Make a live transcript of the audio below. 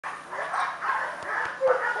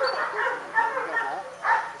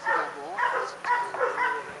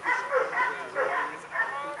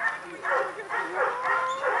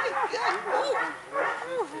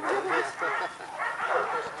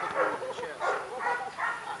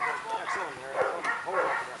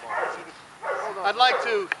I'd like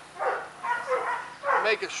to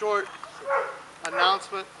make a short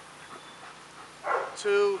announcement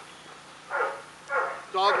to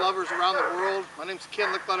dog lovers around the world. My name's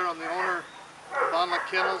Ken Lickletter. I'm the owner of Von Lick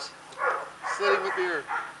Kennels. Sitting with me are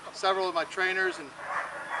several of my trainers, and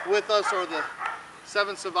with us are the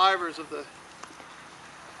 7 survivors of the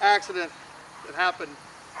accident that happened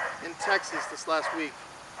in Texas this last week.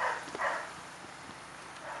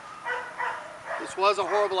 This was a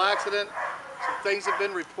horrible accident. Some things have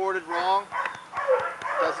been reported wrong.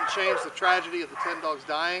 Doesn't change the tragedy of the 10 dogs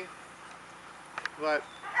dying. But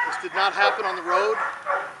this did not happen on the road.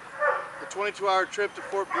 The 22-hour trip to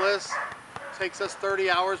Fort Bliss takes us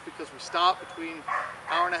 30 hours because we stop between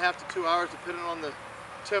 1.5 hours to 2 hours depending on the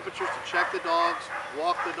temperatures to check the dogs,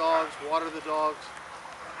 walk the dogs, water the dogs.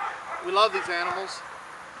 We love these animals.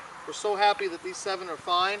 We're so happy that these 7 are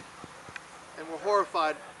fine, and we're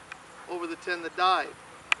horrified over the 10 that died.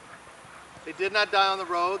 They did not die on the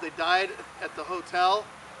road. They died at the hotel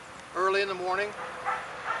early in the morning.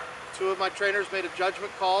 2 of my trainers made a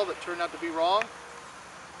judgment call that turned out to be wrong.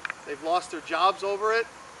 They've lost their jobs over it.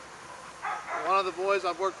 One of the boys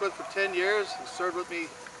I've worked with for 10 years, he served with me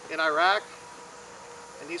in Iraq,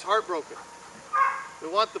 and he's heartbroken. We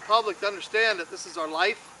want the public to understand that this is our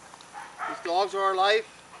life. These dogs are our life,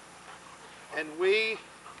 and we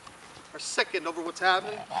are sickened over what's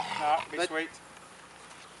happening. Be sweet.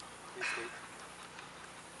 Be sweet.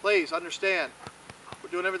 Please understand, we're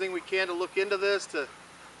doing everything we can to look into this, to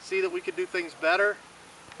see that we could do things better.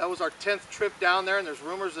 That was our 10th trip down there, and there's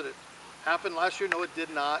rumors that it happened last year. No, it did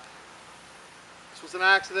not. This was an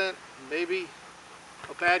accident, maybe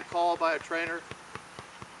a bad call by a trainer.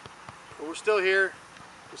 But we're still here.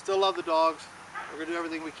 We still love the dogs. We're going to do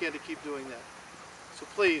everything we can to keep doing that. So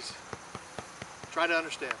please, try to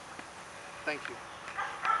understand. Thank you.